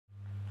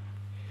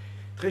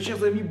Très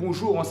chers amis,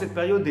 bonjour. En cette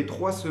période des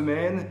 3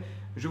 semaines,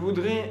 je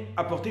voudrais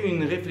apporter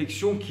une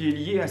réflexion qui est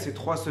liée à ces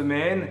 3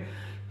 semaines.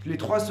 Les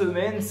 3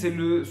 semaines, c'est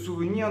le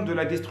souvenir de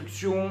la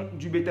destruction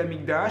du Beit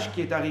Hamikdash qui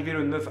est arrivé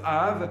le 9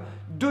 Av.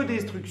 2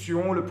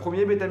 destructions, le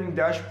premier Beit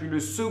Hamikdash puis le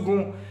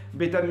second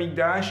Beit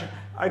Hamikdash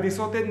à des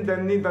centaines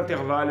d'années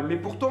d'intervalle. Mais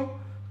pourtant,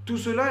 tout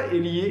cela est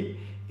lié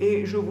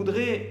et je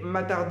voudrais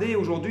m'attarder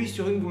aujourd'hui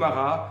sur une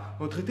Gemara,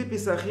 au traité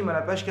Pesachim à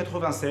la page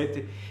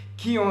 87,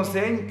 qui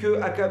enseigne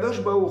que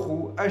Akadosh Baruch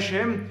Hu,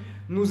 Hachem,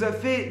 nous a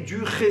fait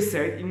du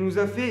chesed, il nous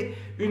a fait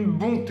une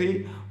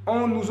bonté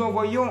en nous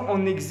envoyant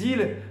en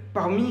exil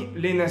parmi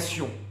les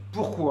nations.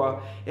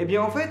 Pourquoi? Eh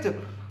bien en fait,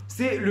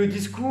 c'est le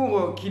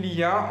discours qu'il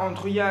y a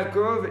entre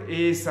Yaakov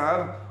et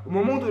Esav au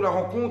moment de la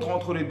rencontre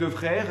entre les 2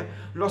 frères,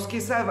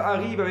 lorsqu'Esav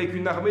arrive avec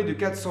une armée de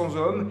 400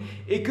 hommes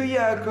et que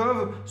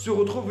Yaakov se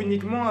retrouve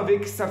uniquement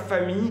avec sa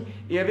famille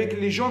et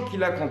avec les gens qui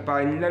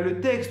l'accompagnent. Là,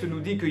 le texte nous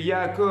dit que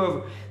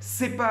Yaakov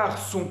sépare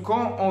son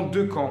camp en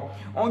 2 camps,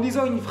 en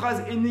disant une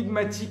phrase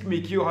énigmatique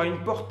mais qui aura une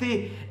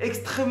portée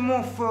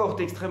extrêmement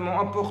forte, extrêmement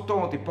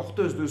importante et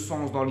porteuse de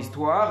sens dans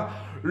l'histoire.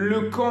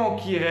 Le camp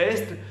qui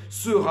reste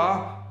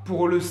sera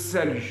pour le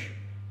salut.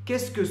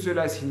 Qu'est-ce que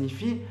cela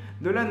signifie?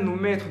 De là, nos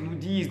maîtres nous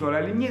disent, dans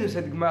la lignée de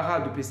cette Gemara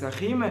de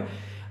Pesachim,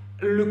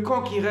 le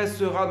camp qui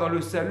restera dans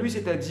le salut,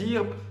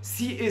 c'est-à-dire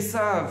si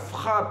Esav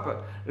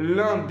frappe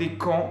l'un des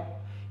camps,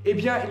 eh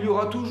bien il y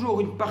aura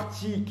toujours une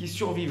partie qui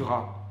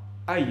survivra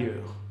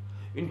ailleurs.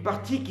 Une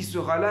partie qui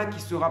sera là,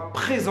 qui sera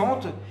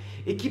présente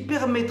et qui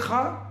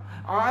permettra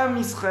à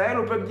Israël,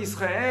 au peuple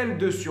d'Israël,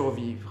 de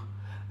survivre.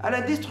 À la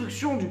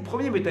destruction du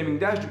premier Beit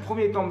Hamikdash, du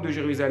premier temple de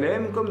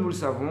Jérusalem, comme nous le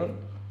savons,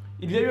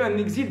 il y a eu un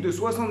exil de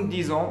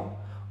 70 ans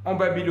en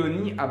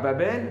Babylonie, à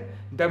Babel,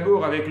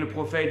 d'abord avec le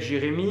prophète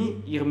Jérémie,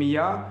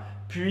 Irmia,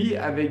 puis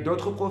avec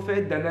d'autres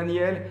prophètes,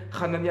 Dananiel,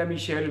 Hanania,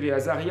 Michel,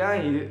 Azaria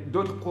et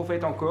d'autres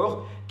prophètes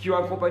encore, qui ont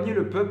accompagné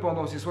le peuple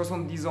pendant ces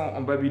 70 ans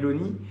en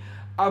Babylonie,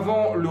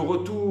 avant le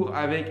retour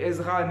avec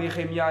Ezra,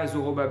 Néhémia et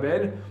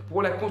Zorobabel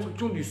pour la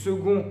construction du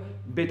second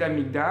Beit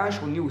Hamikdash.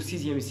 On est au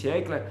 6e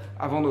siècle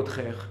avant notre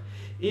ère.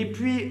 Et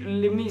puis,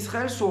 les bénis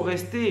Israël sont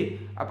restés,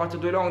 à partir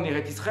de là, en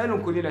Eretz Israël, on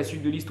connaît la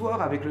suite de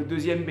l'histoire, avec le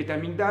deuxième Beit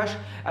Hamikdash,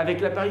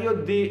 avec la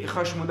période des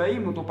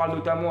Hashmonaïm, dont on parle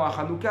notamment à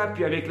Hanouka,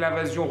 puis avec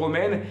l'invasion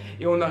romaine,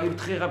 et on arrive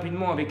très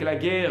rapidement avec la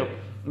guerre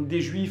des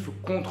Juifs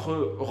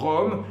contre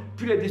Rome,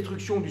 puis la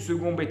destruction du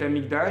second Beit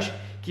Hamikdash,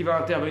 qui va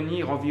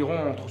intervenir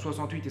environ entre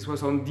 68 et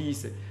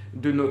 70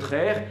 de notre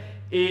ère,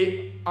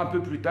 et un peu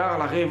plus tard,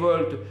 la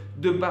révolte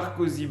de Bar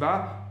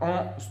Koziba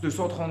de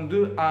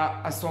 132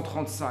 à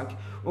 135.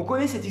 On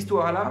connaît cette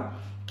histoire-là,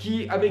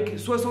 qui, avec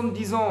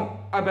 70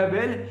 ans à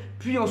Babel,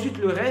 puis ensuite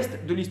le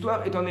reste de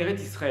l'histoire est en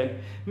Eretz Israël.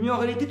 Mais en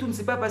réalité, tout ne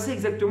s'est pas passé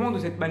exactement de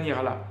cette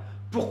manière-là.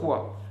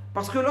 Pourquoi?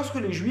 Parce que lorsque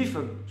les Juifs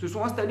se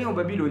sont installés en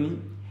Babylonie,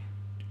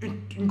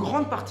 une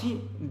grande partie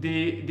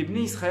des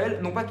bénis Israël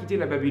n'ont pas quitté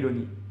la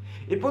Babylonie.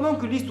 Et pendant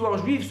que l'histoire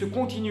juive se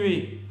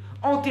continuait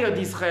en terre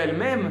d'Israël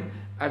même,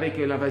 avec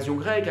l'invasion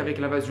grecque, avec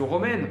l'invasion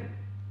romaine,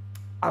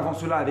 avant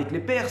cela avec les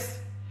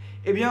Perses,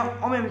 eh bien,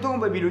 en même temps, en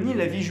Babylonie,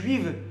 la vie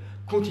juive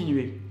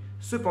continuait.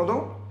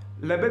 Cependant,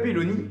 la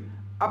Babylonie,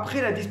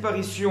 après la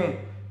disparition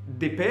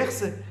des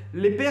Perses,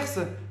 les Perses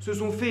se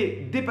sont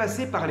fait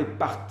dépasser par les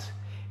Parthes.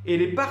 Et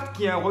les Parthes,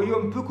 qui est un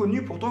royaume peu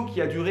connu, pourtant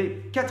qui a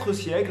duré 4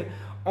 siècles,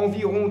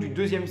 environ du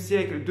 2e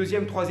siècle,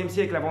 2e, 3e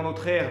siècle avant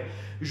notre ère,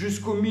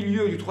 jusqu'au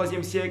milieu du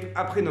 3e siècle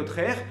après notre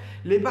ère,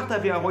 les Parthes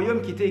avaient un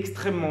royaume qui était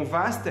extrêmement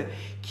vaste,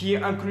 qui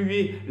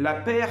incluait la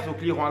Perse,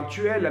 donc l'Iran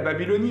actuel, la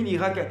Babylonie,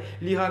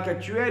 l'Irak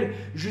actuel,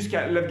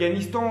 jusqu'à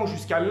l'Afghanistan,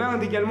 jusqu'à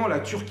l'Inde également, la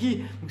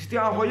Turquie. Donc c'était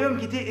un royaume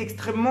qui était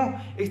extrêmement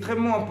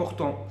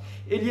important.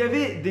 Et il y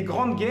avait des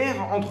grandes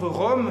guerres entre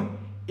Rome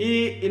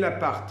et la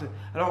Parthe.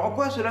 Alors en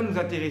quoi cela nous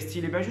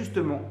intéresse-t-il? Eh bien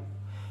justement,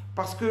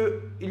 parce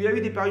qu'il y a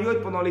eu des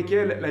périodes pendant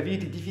lesquelles la vie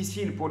était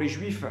difficile pour les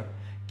Juifs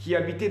qui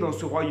habitaient dans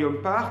ce royaume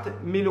parthe,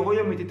 mais le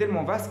royaume était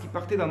tellement vaste qu'ils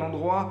partaient d'un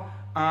endroit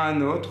à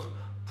un autre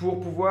pour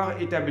pouvoir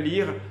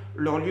établir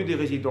leur lieu de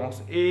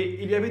résidence.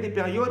 Et il y avait des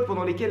périodes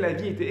pendant lesquelles la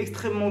vie était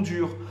extrêmement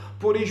dure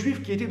pour les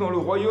Juifs qui étaient dans le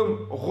royaume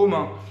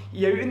romain.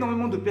 Il y a eu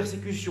énormément de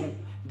persécutions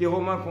des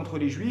Romains contre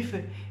les Juifs,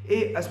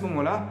 et à ce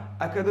moment-là,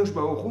 Akadosh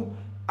Baruch Hu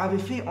avait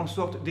fait en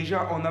sorte,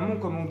 déjà en amont,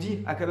 comme on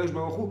dit, Akadosh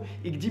Baruch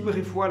Hu, Ikdim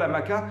Refoua la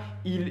Maka,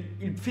 il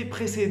fait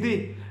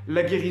précéder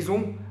la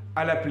guérison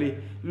à la plaie.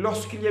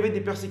 Lorsqu'il y avait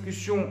des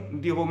persécutions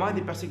des Romains,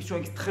 des persécutions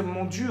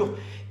extrêmement dures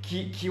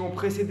qui ont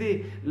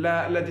précédé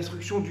la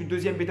destruction du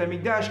deuxième Beit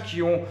Hamikdash,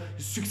 qui ont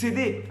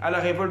succédé à la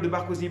révolte de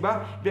Bar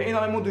Koziba, bien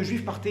énormément de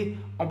Juifs partaient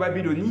en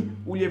Babylonie,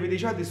 où il y avait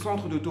déjà des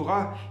centres de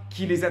Torah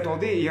qui les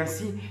attendaient, et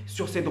ainsi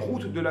sur cette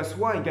route de la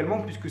soie également,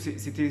 puisque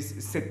c'était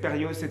cette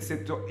période,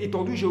 cette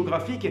étendue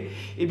géographique,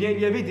 eh bien il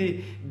y avait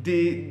des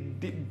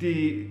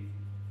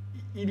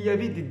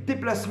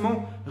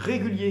déplacements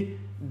réguliers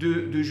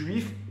de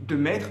Juifs, de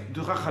maîtres,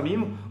 de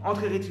Rachamim,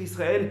 entre Eretz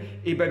Israël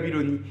et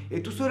Babylonie.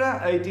 Et tout cela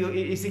a été,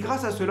 et c'est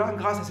grâce à cela,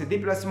 grâce à ces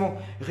déplacements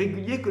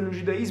réguliers, que le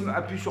judaïsme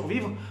a pu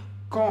survivre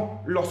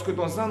lorsque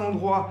dans un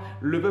endroit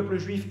le peuple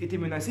juif était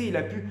menacé, il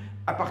a pu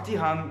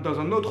partir dans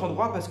un autre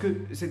endroit parce que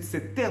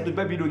cette terre de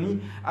Babylonie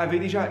avait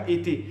déjà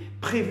été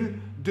prévue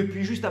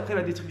depuis juste après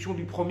la destruction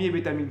du premier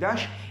Beth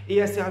Amikdash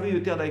et a servi de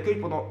terre d'accueil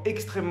pendant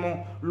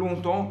extrêmement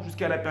longtemps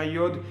jusqu'à la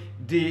période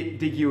des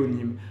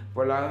Géonim.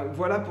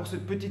 Voilà pour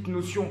cette petite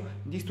notion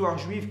d'histoire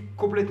juive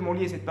complètement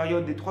liée à cette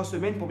période des 3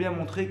 semaines pour bien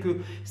montrer que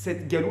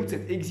cette galoute,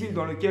 cet exil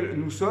dans lequel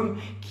nous sommes,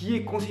 qui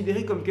est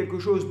considéré comme quelque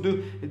chose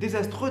de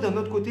désastreux d'un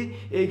autre côté,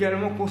 est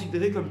également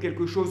considéré comme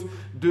quelque chose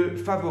de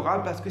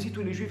favorable parce que si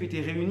tous les juifs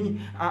étaient réunis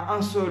à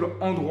un seul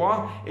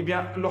endroit, eh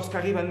bien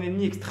lorsqu'arrive un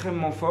ennemi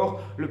extrêmement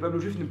fort, le peuple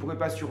juif ne pourrait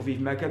pas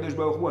survivre. Mais Akadosh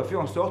Baruch Hu a fait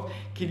en sorte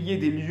qu'il y ait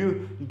des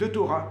lieux de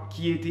Torah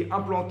qui aient été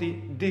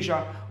implantés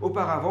déjà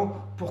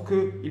auparavant pour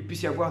qu'il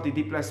puisse y avoir des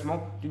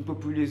déplacements d'une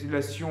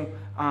population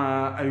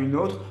à une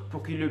autre,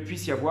 pour qu'il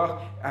puisse y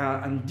avoir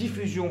une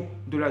diffusion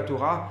de la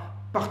Torah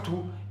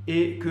partout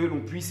et que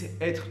l'on puisse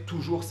être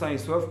toujours sain et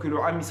sauf, que le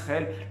Ham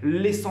Israël,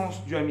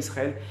 l'essence du Ham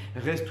Israël,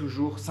 reste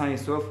toujours sain et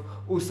sauf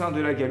au sein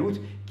de la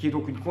galoute, qui est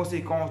donc une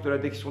conséquence de la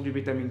destruction du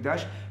Beth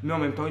Amikdash, mais en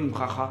même temps une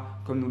bracha,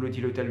 comme nous le dit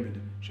le Talmud.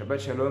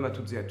 Shabbat Shalom à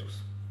toutes et à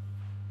tous.